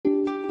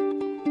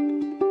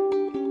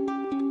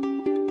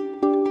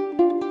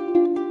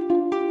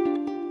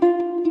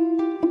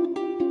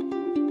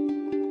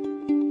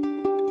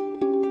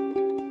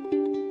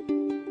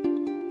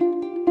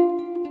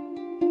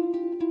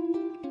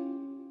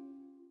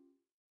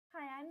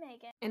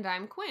And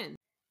I'm Quinn.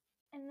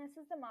 And this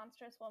is the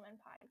Monstrous Woman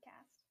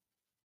podcast.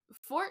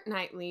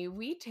 Fortnightly,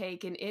 we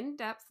take an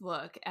in-depth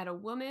look at a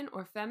woman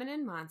or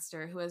feminine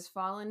monster who has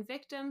fallen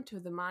victim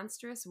to the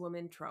monstrous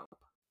woman trope.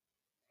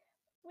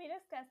 We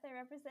discuss their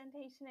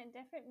representation in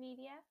different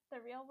media, the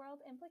real-world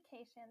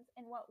implications,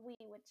 and what we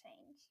would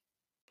change.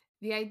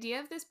 The idea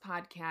of this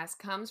podcast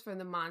comes from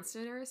the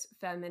Monstrous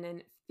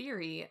Feminine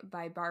Theory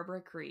by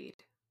Barbara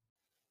Creed.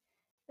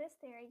 This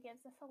theory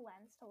gives us a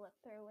lens to look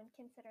through when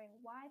considering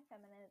why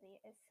femininity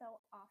is so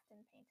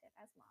often painted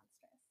as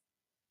monstrous.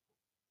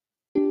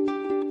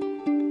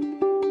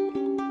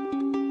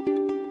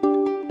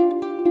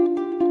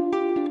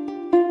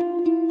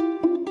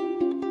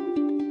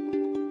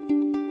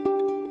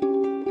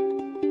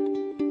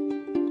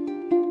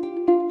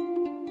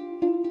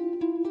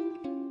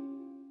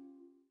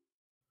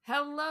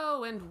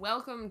 Hello and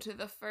welcome to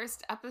the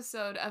first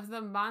episode of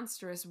the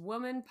Monstrous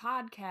Woman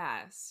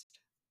podcast.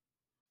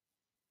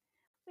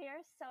 We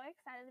are so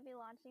excited to be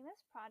launching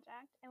this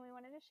project, and we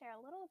wanted to share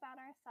a little about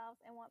ourselves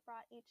and what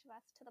brought each of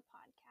us to the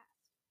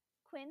podcast.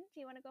 Quinn, do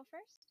you want to go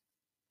first?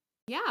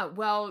 Yeah,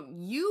 well,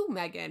 you,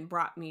 Megan,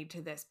 brought me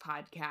to this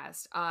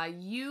podcast.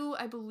 You,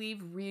 I believe,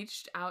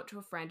 reached out to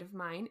a friend of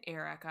mine,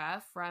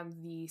 Erica, from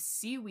the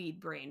Seaweed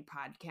Brain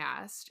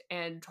podcast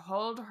and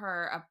told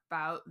her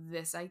about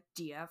this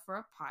idea for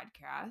a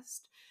podcast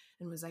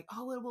and was like,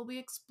 oh, we'll be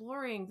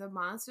exploring the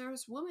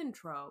monstrous woman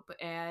trope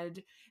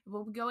and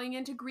we'll be going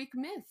into Greek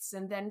myths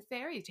and then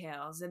fairy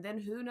tales and then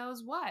who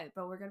knows what,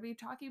 but we're going to be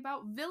talking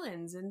about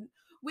villains and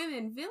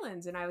women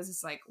villains. And I was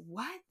just like,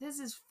 what? This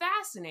is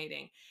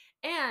fascinating.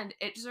 And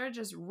it sort of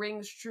just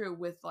rings true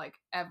with like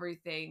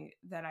everything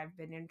that I've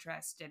been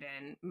interested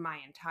in my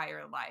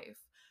entire life.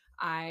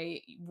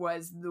 I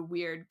was the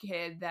weird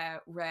kid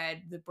that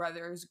read the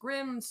Brothers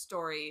Grimm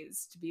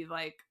stories to be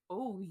like,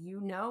 oh, you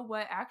know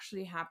what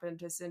actually happened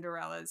to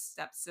Cinderella's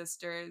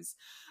stepsisters.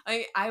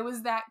 I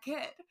was that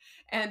kid.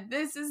 And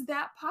this is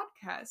that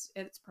podcast.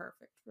 It's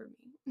perfect for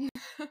me.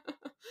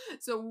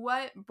 So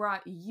what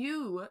brought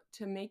you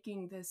to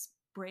making this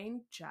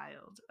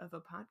brainchild of a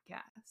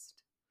podcast?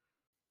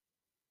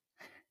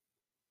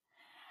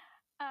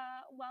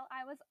 Well,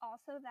 I was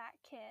also that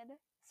kid,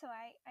 so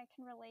I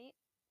can relate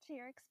to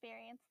your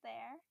experience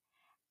there.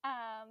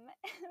 Um,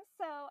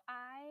 so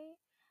I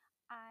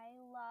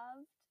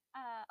loved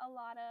a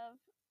lot of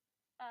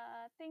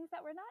things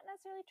that were not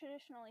necessarily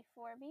traditionally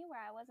for me,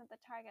 where I wasn't the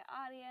target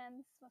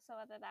audience. So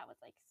whether that was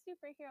like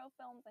superhero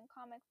films and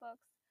comic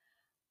books,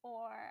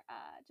 or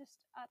just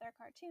other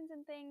cartoons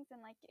and things,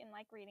 and like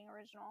reading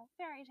original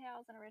fairy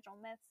tales and original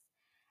myths.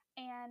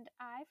 And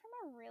I, from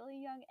a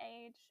really young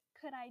age,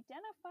 could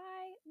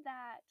identify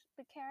that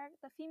the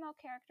female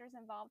characters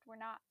involved were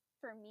not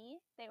for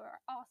me. They were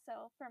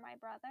also for my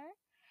brother.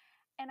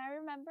 And I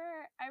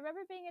remember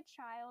being a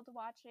child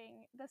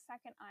watching the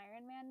second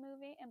Iron Man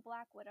movie and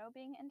Black Widow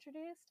being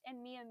introduced,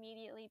 and me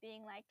immediately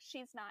being like,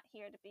 she's not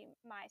here to be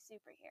my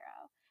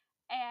superhero.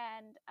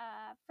 And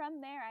from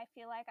there, I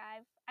feel like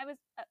I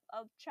was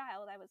a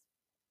child. I was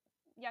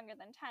younger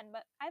than 10,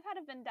 but I've had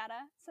a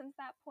vendetta since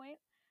that point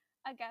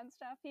against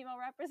female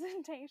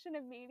representation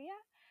in media.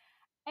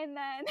 And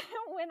then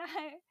when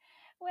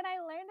I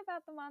learned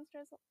about the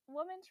monstrous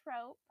woman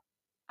trope,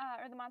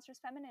 or the monstrous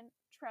feminine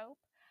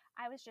trope,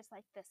 I was just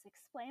like, this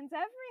explains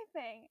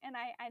everything, and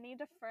I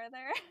need to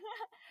further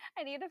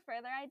I need to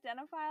further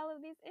identify all of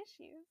these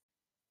issues.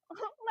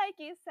 Like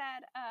you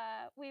said,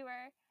 we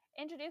were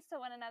introduced to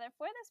one another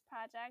for this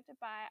project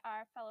by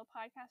our fellow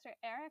podcaster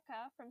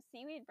Erica from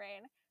Seaweed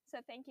Brain.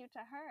 So thank you to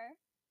her.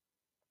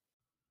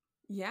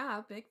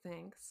 Yeah, big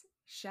thanks.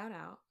 Shout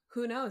out.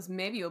 Who knows?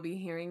 Maybe you'll be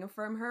hearing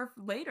from her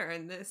later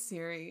in this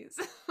series.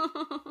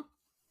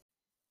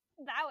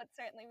 That would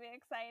certainly be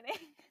exciting.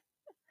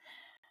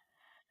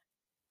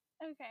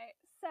 Okay,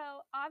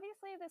 so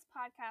obviously this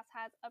podcast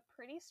has a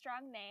pretty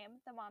strong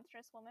name, the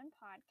Monstrous Woman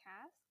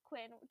Podcast.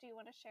 Quinn, do you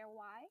want to share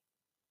why?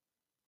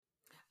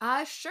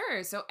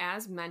 Sure. So,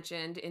 as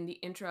mentioned in the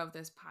intro of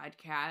this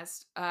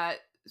podcast,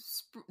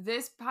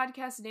 this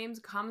podcast name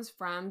comes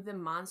from the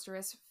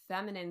Monstrous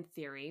Feminine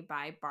Theory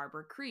by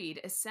Barbara Creed.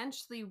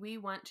 Essentially, we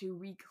want to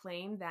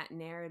reclaim that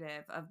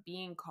narrative of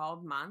being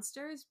called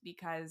monsters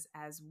because,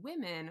 as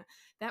women,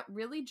 that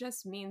really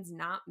just means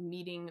not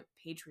meeting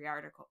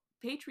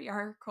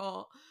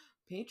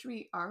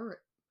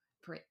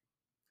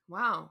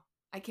wow,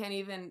 I can't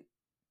even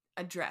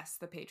address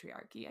the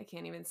patriarchy. I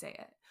can't even say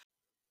it.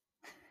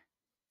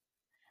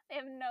 They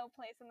have no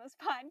place in this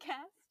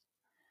podcast.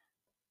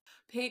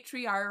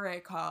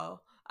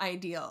 Patriarchal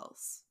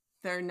ideals.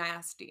 They're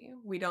nasty.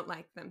 We don't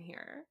like them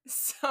here.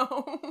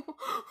 So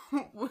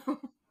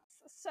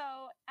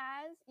So,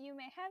 as you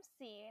may have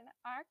seen,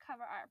 our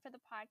cover art for the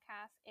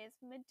podcast is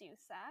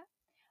Medusa.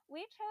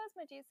 We chose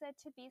Medusa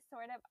to be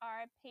sort of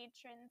our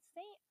patron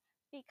saint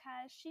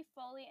because she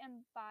fully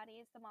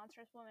embodies the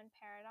monstrous woman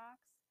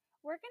paradox.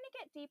 We're going to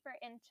get deeper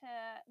into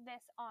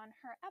this on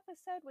her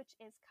episode, which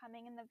is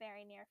coming in the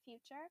very near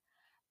future.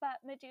 But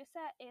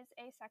Medusa is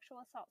a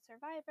sexual assault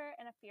survivor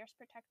and a fierce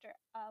protector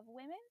of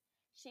women.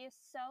 She is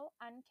so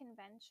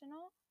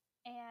unconventional,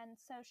 and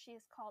so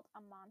she's called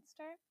a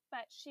monster,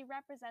 but she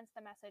represents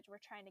the message we're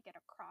trying to get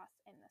across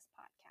in this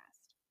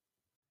podcast.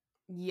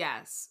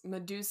 Yes,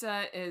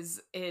 Medusa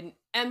is an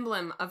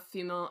emblem of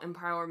female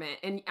empowerment.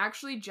 And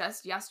actually,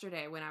 just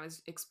yesterday, when I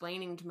was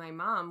explaining to my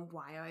mom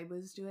why I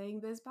was doing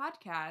this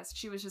podcast,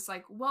 she was just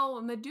like,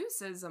 well,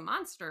 Medusa is a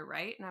monster,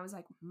 right? And I was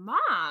like,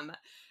 Mom,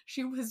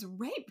 she was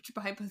raped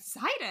by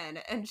Poseidon.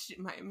 And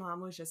my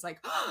mom was just like,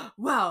 oh,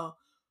 well,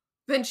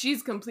 then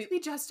she's completely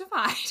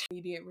justified.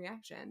 Immediate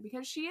reaction,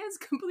 because she is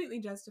completely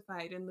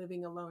justified in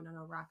living alone on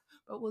a rock.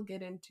 But we'll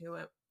get into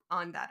it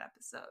on that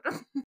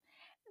episode.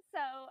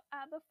 So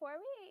before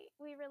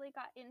we really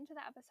got into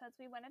the episodes,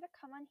 we wanted to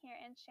come on here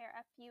and share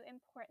a few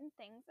important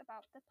things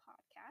about the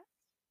podcast.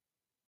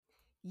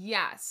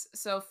 Yes.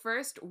 So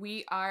first,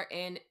 we are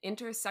an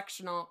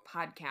intersectional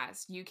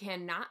podcast. You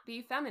cannot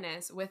be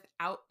feminist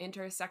without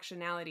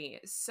intersectionality.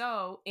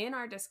 So in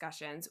our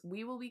discussions,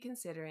 we will be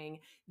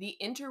considering the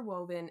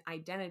interwoven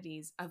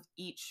identities of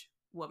each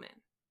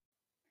woman.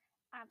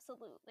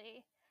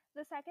 Absolutely.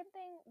 The second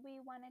thing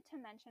we wanted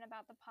to mention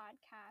about the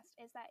podcast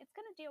is that it's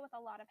going to deal with a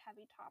lot of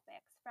heavy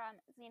topics,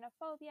 from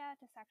xenophobia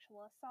to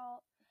sexual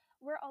assault.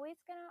 We're always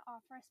going to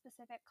offer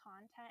specific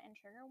content and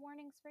trigger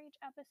warnings for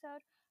each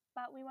episode,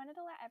 but we wanted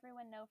to let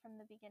everyone know from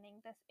the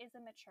beginning this is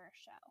a mature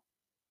show.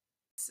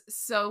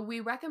 So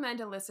we recommend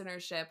a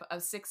listenership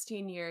of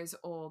 16 years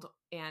old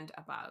and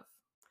above.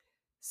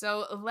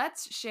 So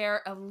let's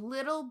share a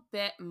little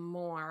bit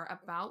more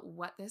about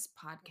what this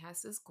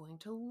podcast is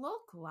going to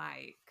look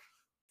like.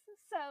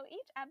 So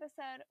each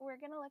episode, we're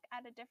going to look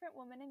at a different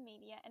woman in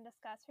media and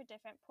discuss her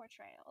different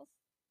portrayals.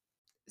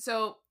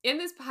 So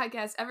in this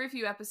podcast, every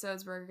few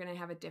episodes, we're going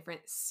to have a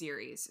different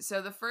series.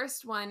 So the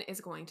first one is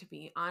going to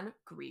be on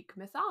Greek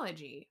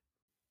mythology.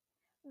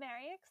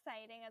 Very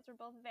exciting, as we're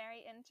both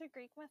very into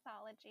Greek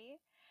mythology.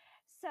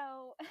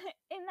 So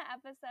in the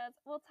episodes,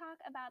 we'll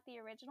talk about the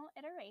original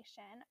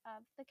iteration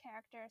of the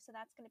character. So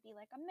that's going to be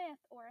like a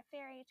myth or a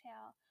fairy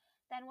tale.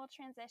 Then we'll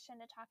transition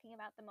to talking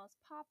about the most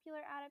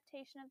popular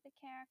adaptation of the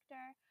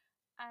character.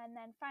 And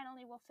then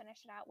finally, we'll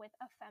finish it out with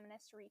a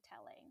feminist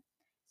retelling.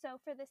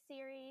 So for the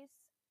series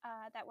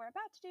that we're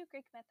about to do,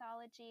 Greek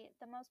mythology,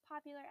 the most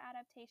popular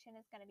adaptation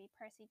is going to be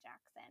Percy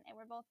Jackson. And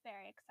we're both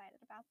very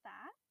excited about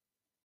that.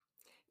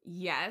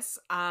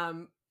 Yes.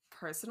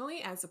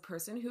 Personally, as a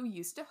person who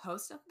used to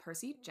host a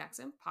Percy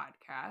Jackson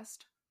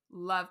podcast,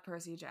 love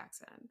Percy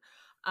Jackson.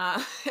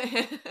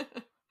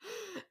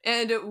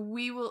 And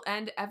we will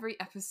end every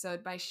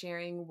episode by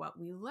sharing what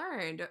we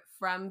learned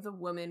from the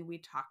woman we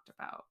talked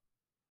about.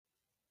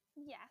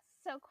 Yes.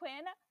 So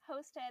Quinn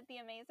hosted the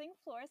amazing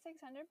Floor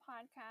 600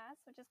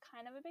 podcast, which is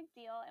kind of a big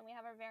deal. And we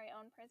have our very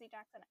own Percy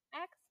Jackson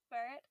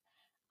expert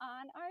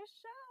on our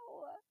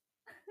show.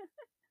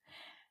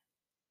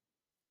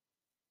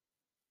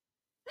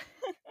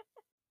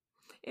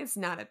 It's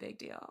not a big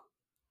deal.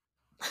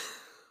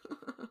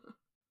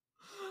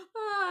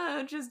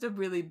 Just a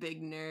really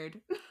big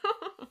nerd.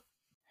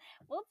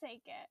 We'll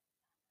take it.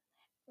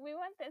 We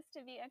want this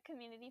to be a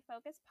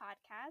community-focused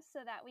podcast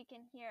so that we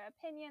can hear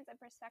opinions and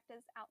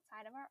perspectives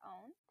outside of our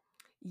own.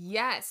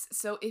 Yes.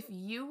 So if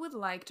you would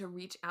like to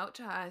reach out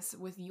to us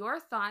with your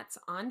thoughts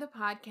on the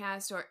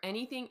podcast or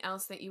anything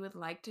else that you would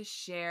like to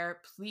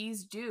share,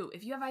 please do.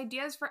 If you have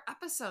ideas for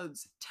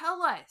episodes,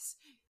 tell us.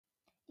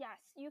 Yes,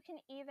 you can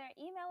either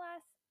email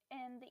us,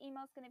 and the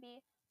email is going to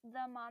be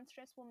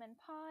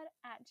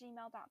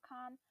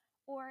themonstrouswomanpod@gmail.com,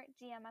 or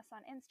DM us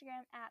on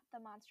Instagram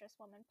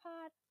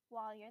 @themonstrouswomanpod.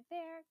 While you're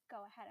there,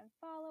 go ahead and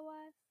follow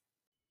us.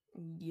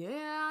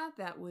 Yeah,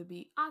 that would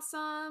be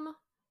awesome.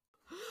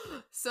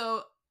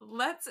 So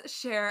let's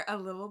share a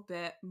little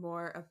bit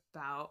more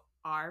about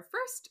our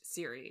first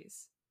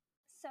series.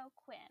 So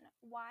Quinn,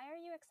 why are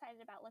you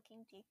excited about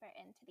looking deeper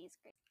into these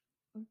Greek?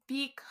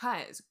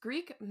 Because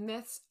Greek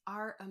myths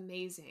are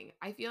amazing.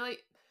 I feel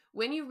like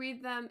when you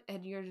read them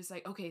and you're just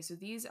like, okay, so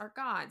these are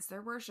gods,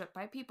 they're worshipped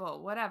by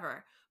people,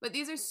 whatever. But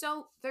these are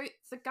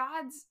the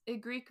gods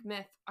in Greek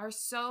myth are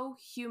so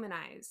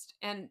humanized,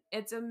 and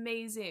it's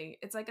amazing.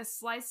 It's like a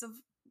slice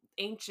of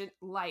ancient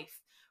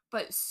life,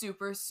 but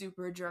super,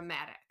 super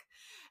dramatic.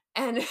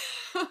 And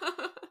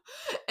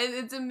and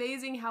it's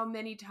amazing how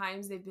many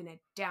times they've been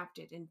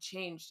adapted and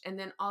changed. And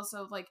then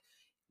also like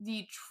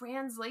the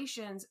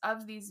translations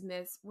of these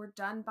myths were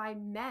done by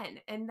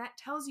men, and that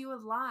tells you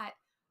a lot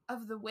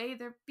of the way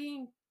they're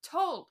being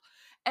told.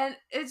 And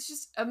it's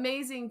just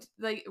amazing.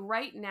 Like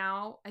right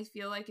now, I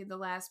feel like in the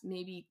last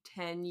maybe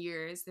 10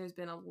 years, there's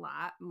been a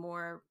lot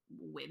more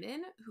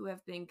women who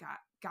have been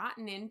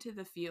gotten into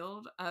the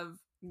field of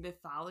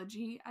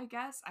mythology, I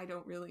guess. I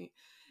don't really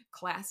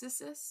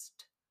classicism?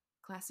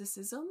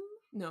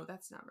 No,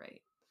 that's not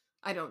right.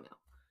 I don't know.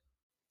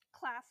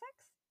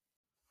 Classics?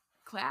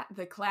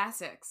 The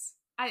classics.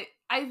 I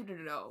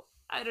don't know.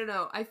 I don't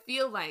know. I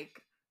feel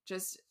like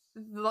just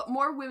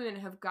more women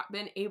have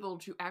been able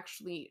to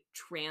actually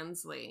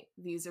translate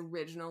these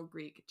original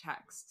Greek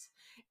texts,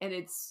 and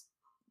it's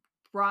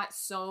brought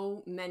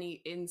so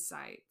many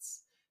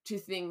insights to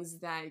things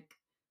that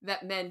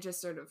men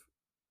just sort of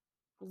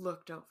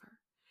looked over.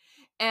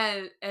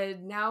 And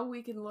now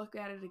we can look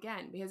at it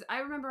again, because I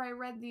remember I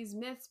read these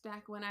myths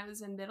back when I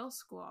was in middle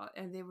school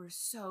and they were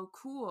so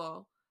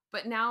cool.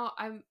 But now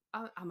I'm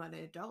an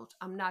adult.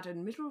 I'm not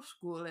in middle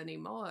school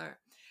anymore.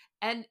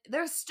 And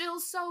they're still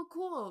so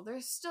cool.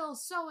 They're still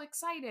so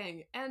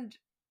exciting and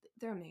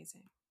they're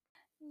amazing.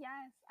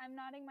 Yes, I'm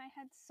nodding my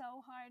head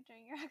so hard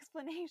during your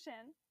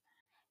explanation.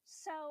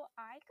 So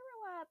I grew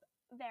up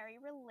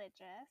very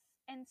religious,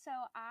 and so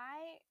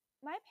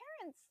my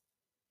parents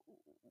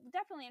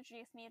definitely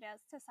introduced me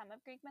to some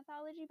of Greek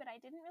mythology, but I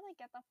didn't really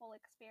get the full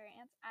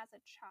experience as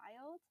a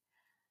child,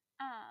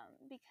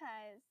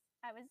 because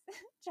I was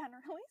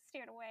generally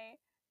steered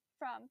away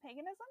from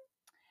paganism.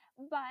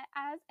 But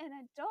as an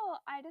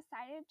adult, I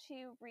decided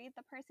to read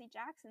the Percy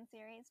Jackson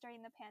series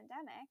during the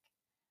pandemic,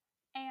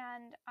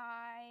 and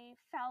I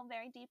fell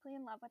very deeply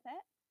in love with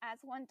it,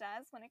 as one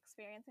does when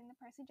experiencing the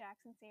Percy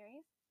Jackson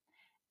series.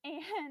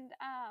 And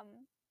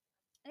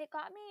it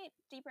got me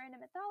deeper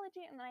into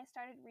mythology, and then I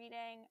started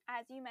reading.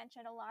 As you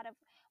mentioned, a lot of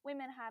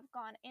women have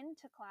gone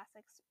into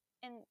classics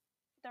in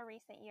the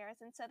recent years,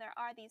 and so there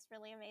are these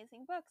really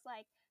amazing books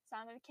like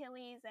Song of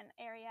Achilles and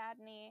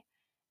Ariadne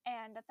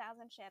and A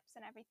Thousand Ships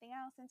and everything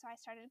else. And so I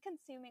started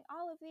consuming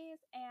all of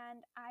these,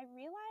 and I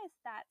realized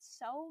that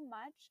so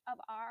much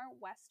of our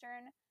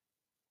Western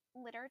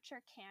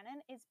literature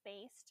canon is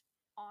based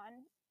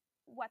on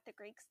what the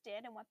Greeks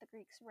did and what the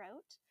Greeks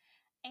wrote.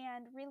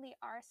 And really,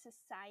 our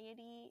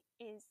society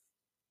is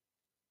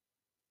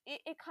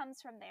it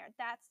comes from there.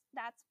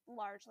 That's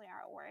largely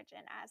our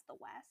origin as the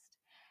West.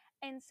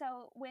 And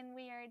so when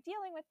we are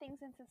dealing with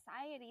things in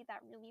society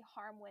that really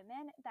harm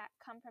women, that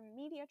come from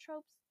media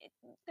tropes,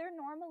 they're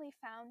normally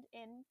found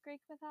in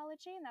Greek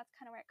mythology, and that's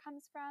kind of where it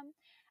comes from.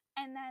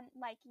 And then,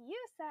 like you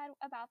said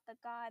about the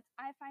gods,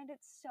 I find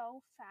it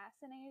so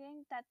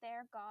fascinating that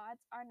their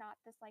gods are not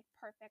this like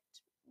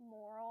perfect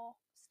moral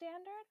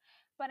standard,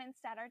 but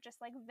instead are just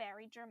like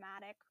very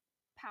dramatic,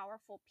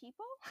 powerful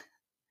people.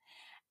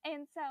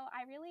 And so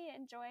I really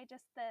enjoy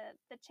just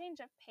the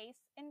change of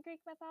pace in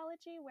Greek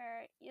mythology,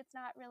 where it's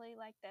not really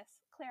like this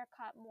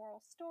clear-cut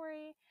moral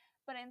story,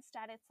 but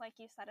instead it's,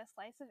 like you said, a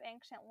slice of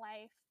ancient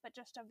life, but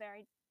just a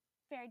very,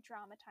 very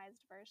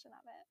dramatized version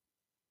of it.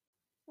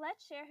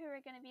 Let's share who we're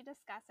going to be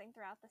discussing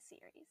throughout the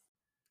series.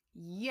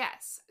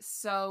 Yes,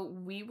 so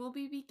we will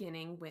be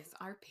beginning with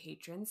our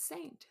patron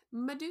saint,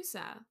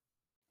 Medusa.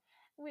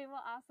 We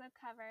will also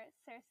cover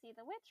Circe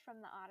the Witch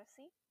from the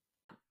Odyssey.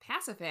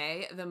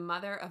 Pasiphae, the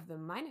mother of the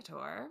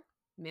Minotaur.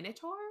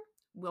 Minotaur?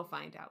 We'll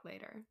find out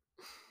later.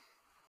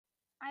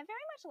 I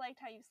very much liked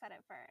how you said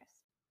it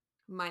first.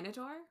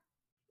 Minotaur?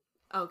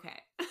 Okay.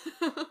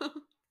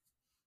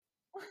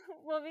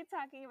 We'll be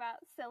talking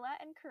about Scylla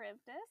and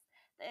Charybdis,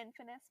 the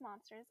infamous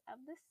monsters of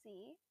the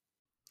sea.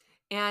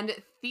 And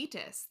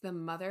Thetis, the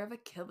mother of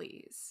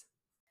Achilles.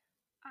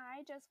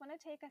 I just want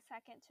to take a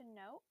second to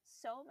note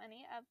so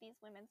many of these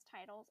women's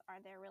titles are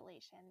their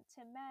relation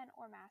to men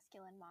or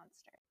masculine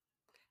monsters.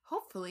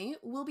 Hopefully,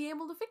 we'll be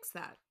able to fix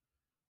that.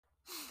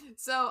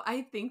 So,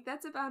 I think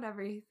that's about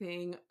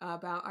everything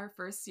about our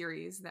first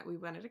series that we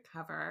wanted to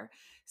cover.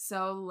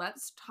 So,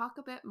 let's talk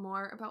a bit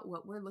more about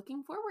what we're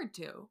looking forward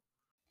to.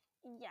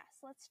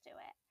 Yes, let's do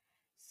it.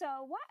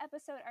 So, what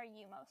episode are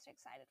you most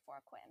excited for,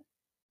 Quinn?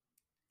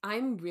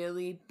 I'm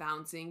really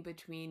bouncing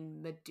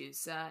between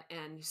Medusa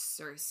and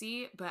Circe,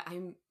 but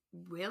I'm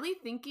really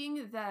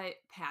thinking that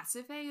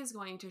Pasiphae is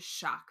going to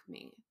shock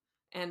me.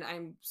 And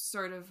I'm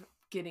sort of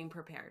getting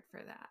prepared for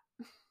that.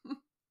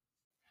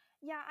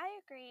 Yeah, I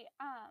agree.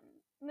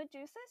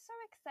 Medusa is so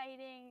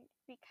exciting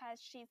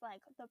because she's like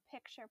the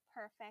picture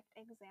perfect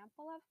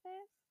example of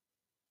this.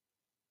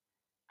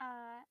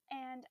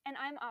 And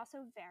I'm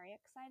also very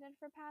excited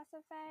for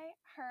Pasiphae.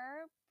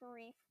 Her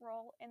brief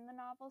role in the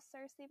novel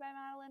Circe by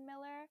Madeline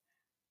Miller,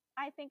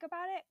 I think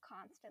about it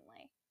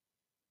constantly.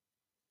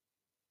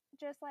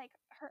 Just like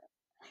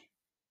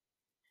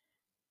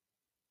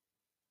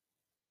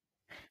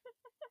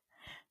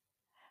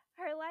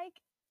her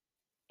like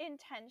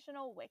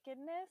intentional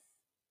wickedness,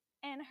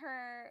 and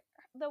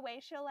the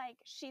way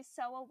she's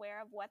so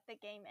aware of what the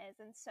game is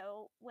and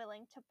so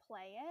willing to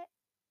play it.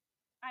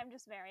 I'm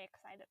just very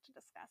excited to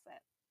discuss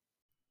it.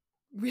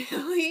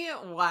 Really?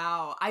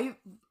 Wow.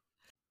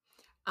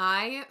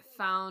 I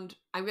found,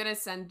 I'm going to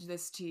send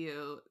this to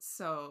you,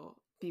 so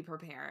be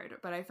prepared,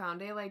 but I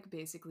found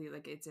basically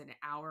it's an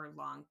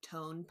hour-long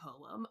tone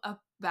poem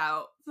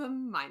about the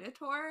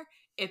Minotaur.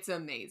 It's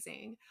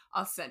amazing.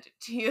 I'll send it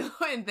to you,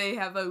 and they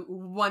have a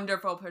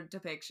wonderful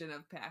depiction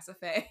of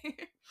Pasiphae.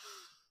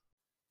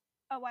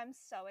 Oh, I'm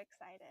so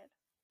excited.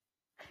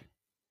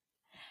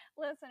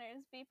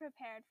 Listeners, be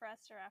prepared for us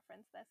to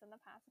reference this in the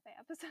Pasiphae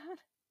episode.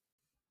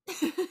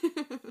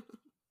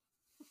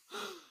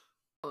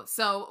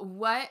 So,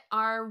 what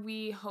are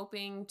we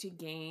hoping to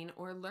gain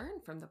or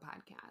learn from the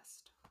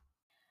podcast?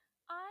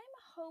 I'm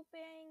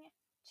hoping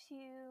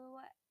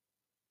to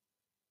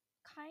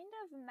kind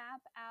of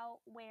map out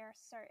where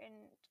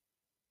certain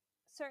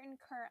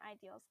current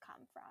ideals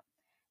come from.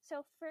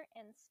 So, for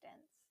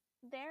instance,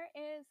 there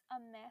is a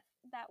myth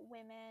that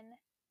women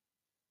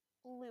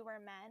lure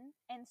men,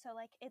 and and so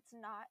like it's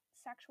not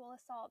sexual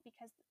assault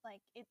because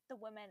like the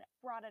woman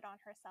brought it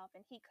on herself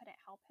and he couldn't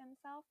help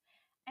himself.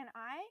 And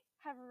I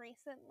have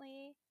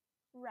recently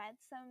read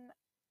some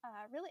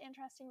really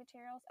interesting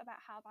materials about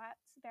how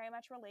that's very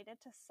much related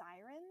to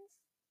sirens,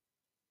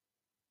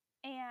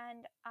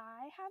 and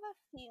I have a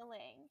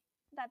feeling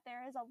that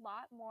there is a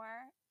lot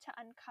more to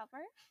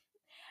uncover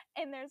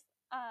and there's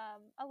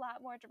a lot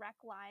more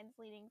direct lines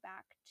leading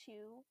back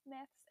to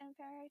myths and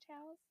fairy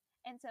tales.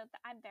 And so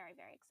I'm very,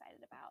 very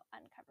excited about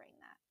uncovering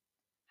that.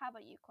 How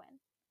about you,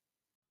 Quinn?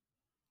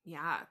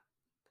 Yeah.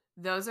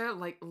 Those are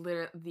like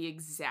literally the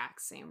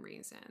exact same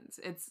reasons.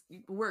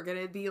 We're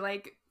gonna be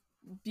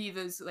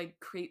those like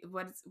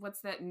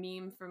what's that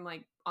meme from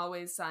like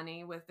Always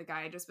Sunny with the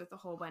guy just with a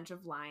whole bunch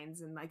of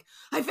lines and like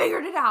I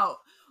figured it out.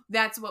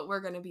 That's what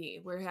we're gonna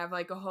be. We have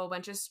like a whole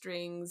bunch of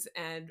strings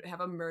and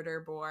have a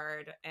murder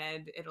board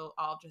and it'll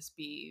all just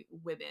be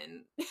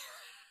women.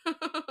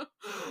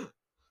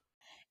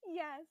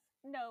 Yes.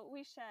 No,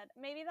 we should.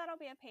 Maybe that'll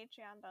be a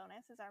Patreon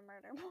bonus is our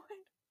murder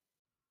board.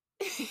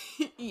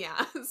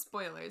 Yeah,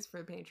 spoilers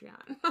for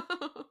Patreon.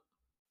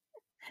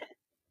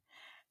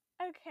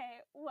 Okay,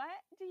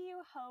 what do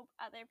you hope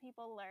other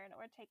people learn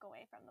or take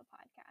away from the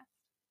podcast?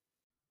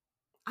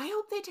 I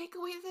hope they take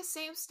away the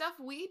same stuff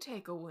we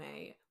take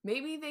away.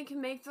 Maybe they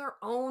can make their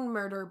own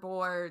murder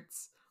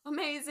boards.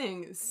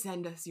 Amazing.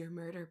 Send us your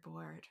murder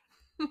board.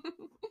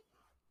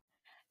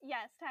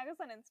 Yes, tag us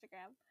on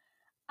Instagram.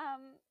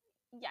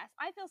 Yes,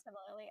 I feel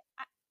similarly.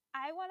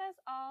 I want us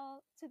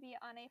all to be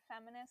on a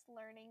feminist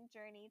learning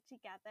journey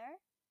together.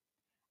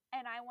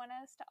 And I want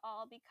us to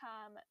all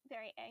become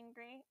very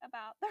angry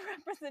about the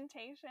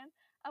representation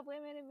of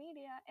women in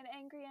media and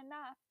angry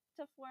enough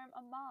to form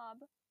a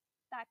mob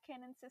that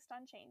can insist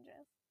on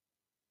changes.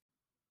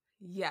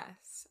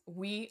 Yes,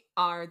 we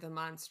are the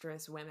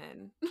monstrous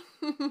women.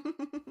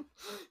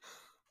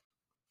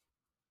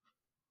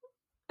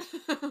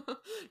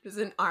 Just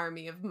an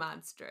army of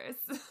monstrous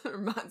or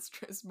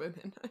monstrous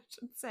women, I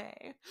should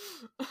say.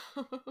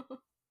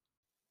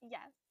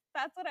 Yes,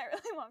 that's what I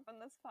really want from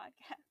this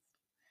podcast.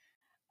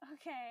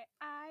 Okay,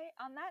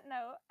 on that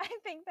note, I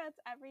think that's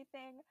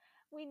everything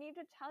we need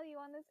to tell you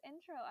on this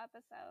intro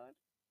episode.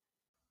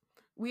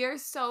 We are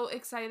so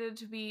excited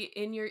to be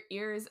in your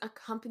ears,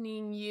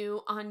 accompanying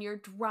you on your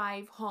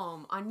drive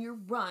home, on your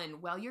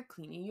run, while you're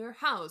cleaning your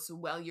house,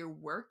 while you're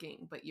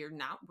working, but you're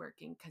not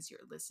working because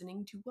you're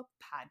listening to a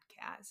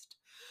podcast.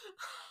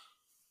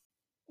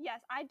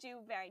 Yes, I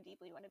do very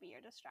deeply want to be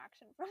your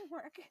distraction from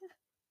work.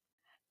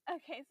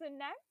 Okay, so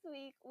next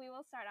week we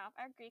will start off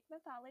our Greek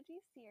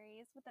mythology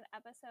series with an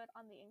episode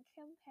on the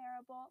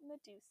incomparable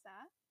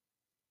Medusa.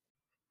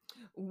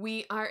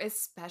 We are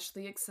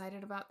especially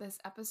excited about this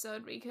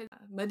episode because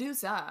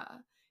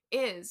Medusa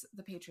is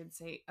the patron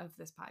saint of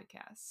this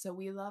podcast. So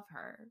we love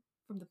her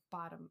from the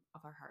bottom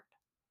of our heart.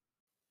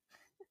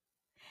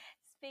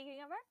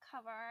 Speaking of our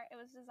cover, it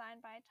was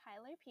designed by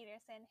Tyler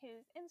Peterson,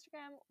 whose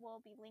Instagram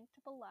will be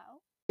linked below.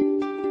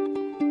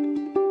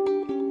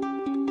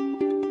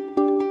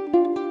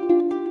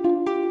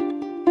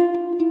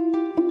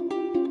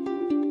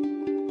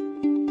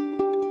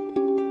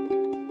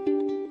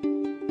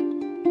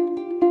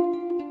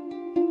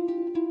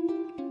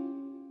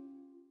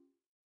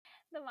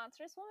 The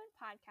Monstrous Woman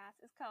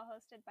podcast is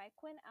co-hosted by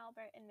Quinn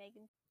Albert and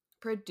Megan.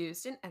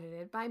 Produced and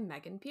edited by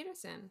Megan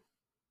Peterson.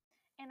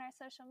 And our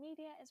social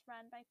media is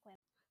run by Quinn.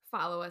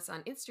 Follow us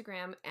on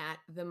Instagram at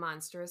The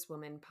Monstrous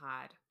Woman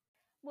Pod.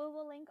 We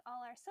will link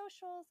all our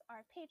socials,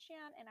 our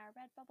Patreon, and our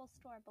Redbubble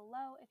store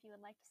below if you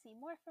would like to see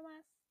more from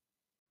us.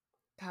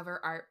 Cover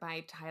art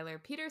by Tyler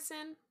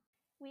Peterson.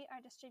 We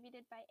are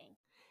distributed by Ink.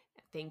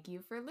 Thank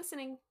you for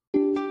listening.